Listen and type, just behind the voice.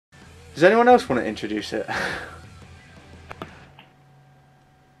Does anyone else want to introduce it?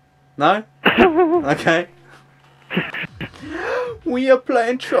 No? Okay. We are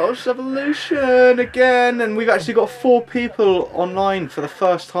playing Trolls Evolution again, and we've actually got 4 people online for the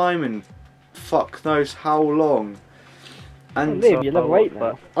first time in fuck knows how long. And Liam, you're level 8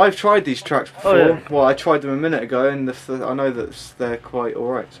 now. I've tried these tracks before. Oh, yeah. Well, I tried them a minute ago, and I know that they're quite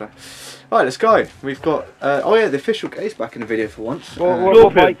alright. So, alright, let's go. We've got. Oh yeah, the official gay's back in the video for once.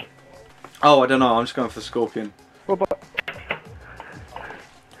 What bike? Oh, I don't know. I'm just going for the Scorpion. What bike?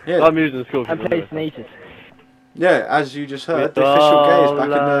 Yeah. I'm using the Scorpion. I'm placing ages. Yeah, as you just heard, the official gay is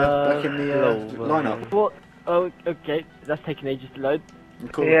back in the lineup. What? Oh, okay. That's taking ages to load.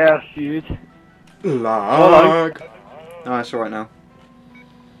 Cool. Yeah, dude. Lag. No, it's alright now.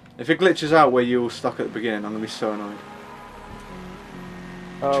 If it glitches out where you're stuck at the beginning, I'm gonna be so annoyed.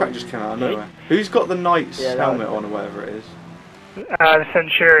 The track just came out of nowhere. Who's got the knight's helmet on or whatever it is? The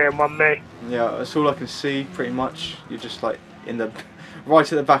Centurion one, me. Yeah, that's all I can see pretty much. You're just like in the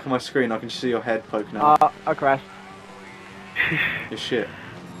right at the back of my screen. I can see your head poking out. I crashed. You're shit.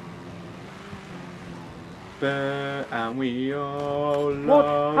 And we all what?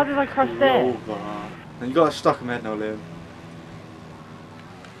 How did I crash there? And you got that stuck in my head now, Liam.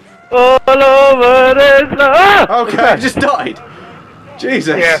 All over this. Ah! Okay, I just died.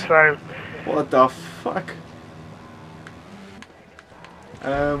 Jesus. Yeah, same. What the fuck?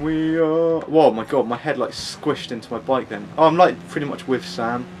 We are. Whoa, my god, my head like squished into my bike then. Oh, I'm like pretty much with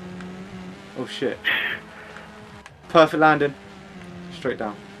Sam. Oh shit. Perfect landing. Straight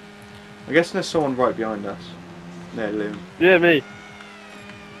down. I guess there's someone right behind us. There, Liam. Yeah, me.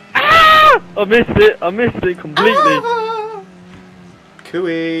 Ah! I missed it completely. Ah!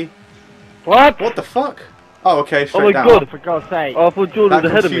 Cooey. What? What the fuck? Oh, okay, straight oh my down. god, for God's sake. Oh, I thought Jordan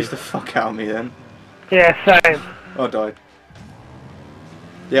was ahead of me. That confused the fuck out of me then. Yeah, same. Oh, I died.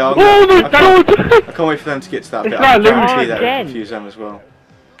 Yeah, oh my god! I can't wait for them to get to that bit. I guarantee that will confuse them as well.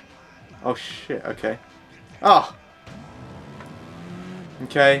 Oh shit, okay. Ah!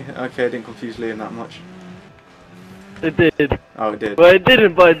 Okay, it didn't confuse Liam that much. It did. Oh, it did. Well, it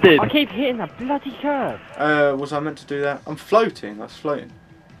didn't, but it did. I keep hitting that bloody curve. Was I meant to do that? I'm floating, that's floating.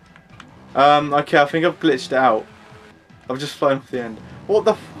 Okay, I think I've glitched it out. I've just flown off the end. What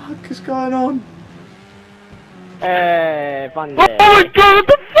the fuck is going on? Fun oh my god, what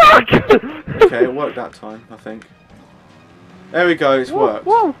the fuck? Okay, it worked that time, I think. There we go, it's worked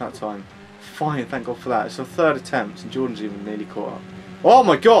that time. Fine, thank God for that. It's the 3rd attempt, and Jordan's even nearly caught up. Oh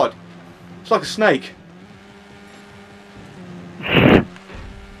my god! It's like a snake.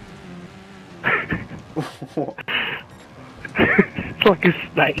 What? It's like a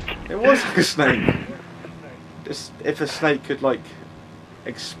snake. It was like a snake. Just if a snake could like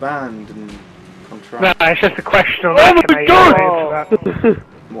expand and contract. No, it's just a question on oh my god!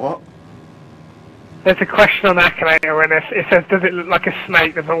 What? There's a question on Acconator and it says, does it look like a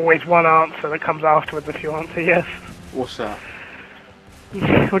snake? There's always one answer that comes afterwards if you answer yes. What's that?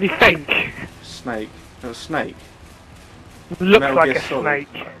 What do you think? Snake. No, snake. Looks Metal like Gear a Solid.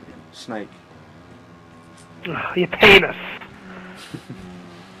 snake. Snake. Oh, your penis.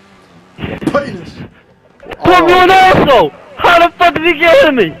 Penis! Stop, you're an arsehole! How the fuck did he get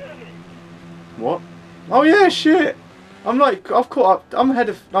at me? What? Oh yeah, shit! I'm like, I've caught up, I'm ahead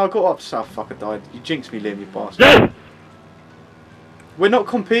of, no, I got up to South, fuck, I died. You jinxed me, Liam, you bastard. We're not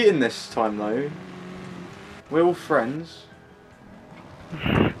competing this time though. We're all friends.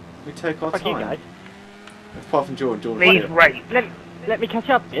 We take our time. Guys. Apart from Jordan. Please wait. Let me catch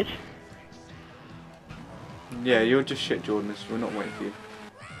up, bitch. Yeah, you're just shit, Jordan. We're not waiting for you.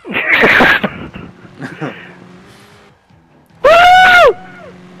 Woo!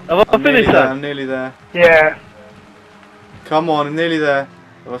 Have I finished that? I'm nearly there. Yeah. Come on, I'm nearly there.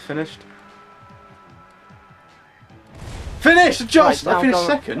 Have I finished? Finished! Just! Right, I finished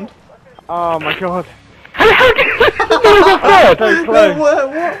second. Oh my god.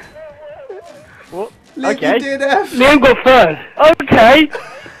 What? Liam, okay. you did F. Liam got 3rd. Okay.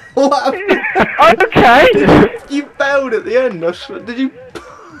 What? Okay. You failed at the end. Did you?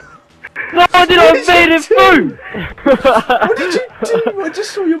 No, I did not made it through. What did you do? I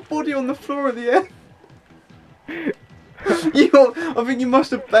just saw your body on the floor at the end. I think you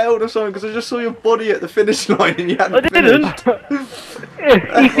must have failed or something because I just saw your body at the finish line and you hadn't finished.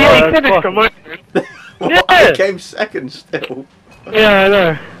 He finished on mine. What? I came second still. Yeah, I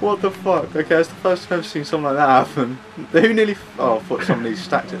know. What the fuck? Okay, that's the first time I've seen something like that happen. Who nearly... Oh, I thought somebody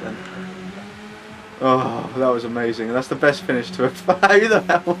stacked it then. Oh, that was amazing. That's the best finish to a... Who the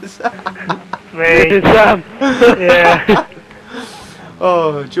hell was that? Me. Sam. Yeah.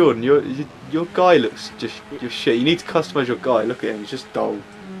 Oh, Jordan, your guy looks just... You're shit. You need to customise your guy. Look at him. He's just dull.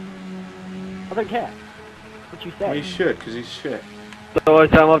 I don't care. What you say? Well, you should, because he's shit. So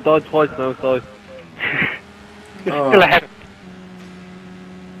Sam, I've died twice now, so... You're still ahead.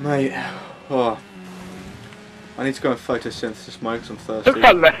 Mate, oh. I need to go and photosynthesis mode because I'm thirsty. Looks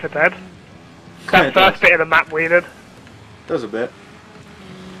like Left 4 Dead. That first bit of the map we did. Does a bit.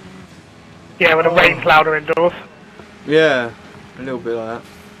 Yeah, when the rain's louder indoors. Yeah, a little bit like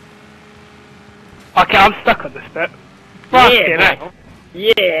Okay, I'm stuck on this bit. Fucking hell.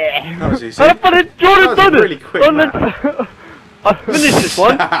 Yeah. that. That was easy. I finished Jordan That was a done it! really quick map. I finished this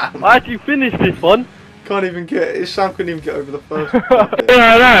one. I actually finished this one. Can't even get. Sam couldn't even get over the first.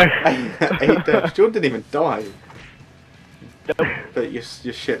 Yeah, I know. 8 deaths. Jordan didn't even die. But you're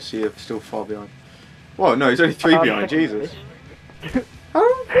shit, so you're still far behind. Well, no, he's only 3 behind. Jesus.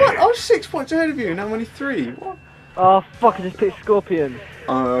 Oh, what? I was 6 points ahead of you, and I'm only 3. What? Oh fuck! I just picked Scorpion.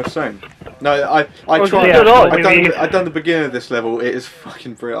 Same. No, I Oh, tried. yeah, I've done the beginning of this level. It is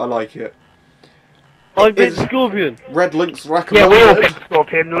fucking brilliant. I like it. I beat It's- Scorpion. Red Links Yeah, we all recommended. picked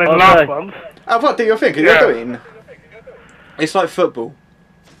Scorpion in the Okay. last ones. Oh, what do you think? Yeah. You're doing? It's like football.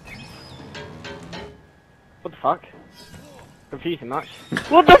 What the fuck? Confusing much.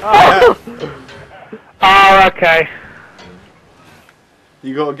 What the Oh, fuck? Oh, okay.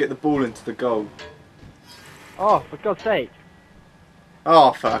 You got to get the ball into the goal. Oh, for God's sake!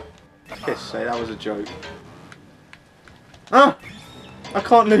 Oh, fuck. Piss sake, that was a joke. Ah! I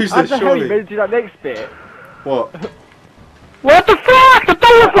can't lose How this, the hell you surely. made to do that next bit? What? What the fuck? The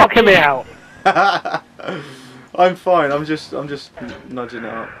ball was knocking me out. I'm fine. I'm just nudging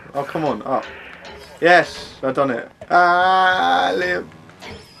it up. Oh, come on, up. Yes, I've done it. Ah, Liam.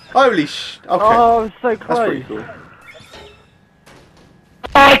 Holy sh. Okay, Oh, so that's close. pretty cool. Oh,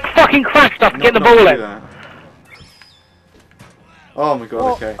 I fucking crashed off to get the Not ball do in. that. Oh my god.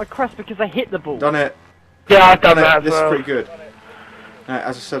 Oh, Okay, I crashed because I hit the ball. done it. Yeah, I've done Done it. that as This is well. pretty good.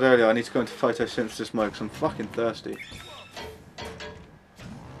 As I said earlier, I need to go into photosynthesis mode because I'm fucking thirsty.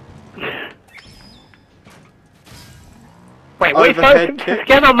 Wait, what is Overhead photosynthesis kick.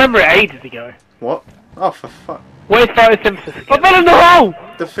 again? I remember it ages ago. What? Oh, for fuck. What is photosynthesis I again? fell in the hole!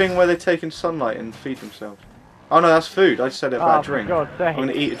 The thing where they take in sunlight and feed themselves. Oh no, that's food. I just said it about Oh, a drink. for God's sake. I'm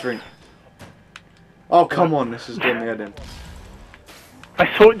gonna eat a drink. Oh come on, this is doing me head in.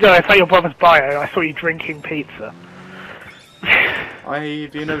 I saw your brother's bio. I saw you drinking pizza. Have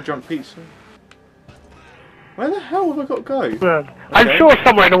you never drunk pizza? Where the hell have I got to go? Man, I'm Okay. sure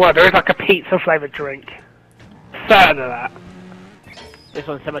somewhere in the world there is like a pizza flavoured drink. Certain of that. This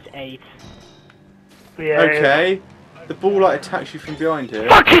one's so much AIDS. Yeah. Okay. The ball like attacks you from behind here.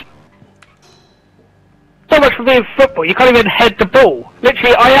 Fuck it! So much for being football, you can't even head the ball.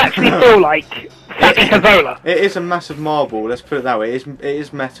 Literally, I actually feel like Santi Cazorla. It is a massive marble, let's put it that way. It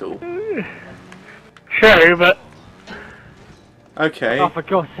is metal. True, but Okay. Oh, for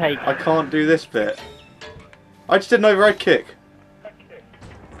God's sake. I can't do this bit. I just did an overhead kick.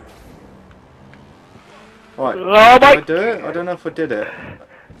 Right. oh Did I my! do it? I don't know if I did it.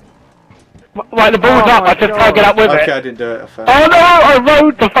 Right, the ball's Oh up. my I just can't get up with Okay, it. I didn't do it. Fair. Oh no! I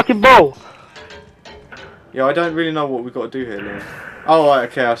rode the fucking ball. Yeah, I don't really know what we've got to do here, Liam. Oh, right,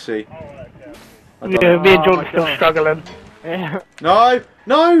 okay, I see. I don't Yeah, know. me and Oh Jordan my still God. struggling. Yeah. No!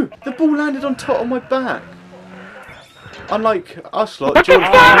 No! The ball landed on top of my back! Unlike us lot, What the George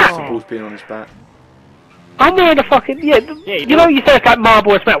fuck? used the ball's been on his back. I'm wearing a fucking you you know, you said it's like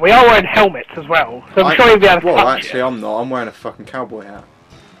marble as well. We are wearing helmets as well, so I'm sure you'll be able to Well, touch actually, I'm not. I'm wearing a fucking cowboy hat.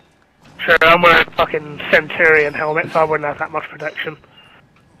 it. Sure, I'm wearing a fucking Centurion helmet, so I wouldn't have that much protection.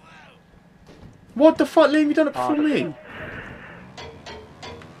 What the fuck, Liam? You done it before me?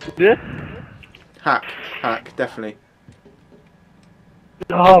 Yeah? Hack, definitely.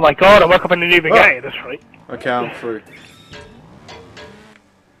 Oh my god! I woke up in a new Bugatti at this rate. Okay, I'm through.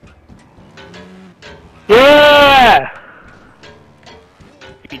 Yeah!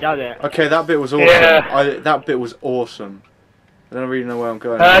 You done it. Okay, that bit was awesome. Yeah. That bit was awesome. I don't really know where I'm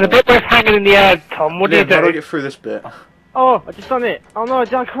going. The bit where it's hanging in the air, Tom. What do you Liam, how do I do? get through this bit? Oh, I just done it. Oh no, I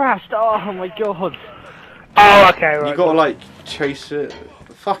done crashed. Oh my God. Oh, okay, right. You gotta like chase it.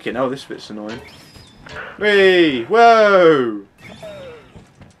 Fucking hell, this bit's annoying. Whee! Whoa!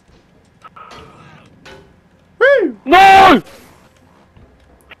 Woo! No!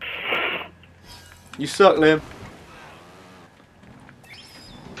 You suck, Liam.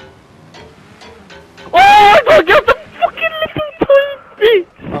 Oh, I got the fucking little tiny bit.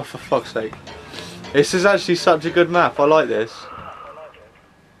 Oh, for fuck's sake. This is actually such a good map. I like this.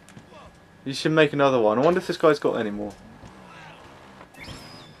 You should make another one. I wonder if this guy's got any more.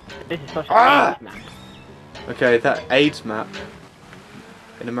 This is such Ah! an AIDS map. Okay, that AIDS map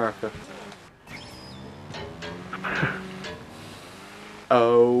in America.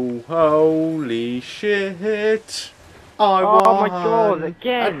 Oh Oh, holy shit. I Oh won my God,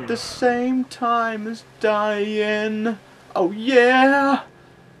 again. at the same time as dying. Oh yeah.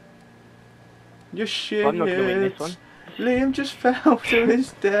 You're shit. I'm not gonna win this one. Liam just fell to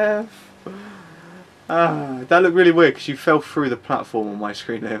his death. Ah, that looked really weird because you fell through the platform on my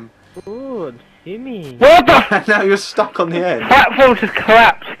screen, Liam. Good, Jimmy. What the? Now you're stuck on the end. Platform just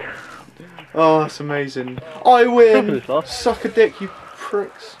collapsed. Oh, that's amazing. I win! This off. Suck a dick, you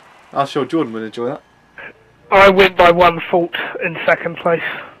pricks. I'm sure Jordan would enjoy that. I win by 1 fault in second place.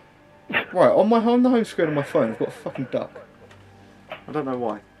 Right, on the home screen on my phone, I've got a fucking duck. I don't know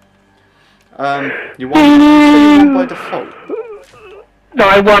why. You won by default. No,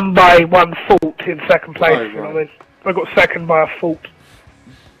 I won by 1 fault in second place. Oh, You know right. what I mean? I got second by a fault.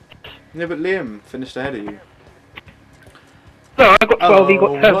 Yeah, but Liam finished ahead of you. No, I got 12. He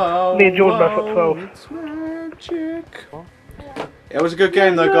got 10. whoa, Me and Jordan both got whoa, 12. It's magic. It was a good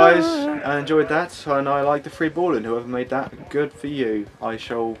game though, guys. I enjoyed that, and I like the free balling. Whoever made that, good for you. I'm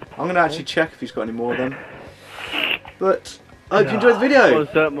gonna actually check if he's got any more of them. But I hope you enjoyed the video.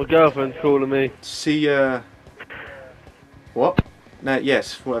 What's that? My girlfriend's calling me. See what? No,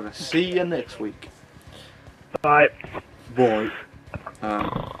 yes, whatever. See you next week. Bye. Bye.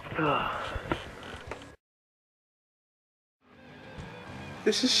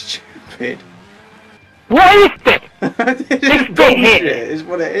 This is stupid. What is this? This is bullshit, is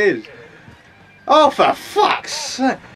what it is. Oh, for fuck's sake.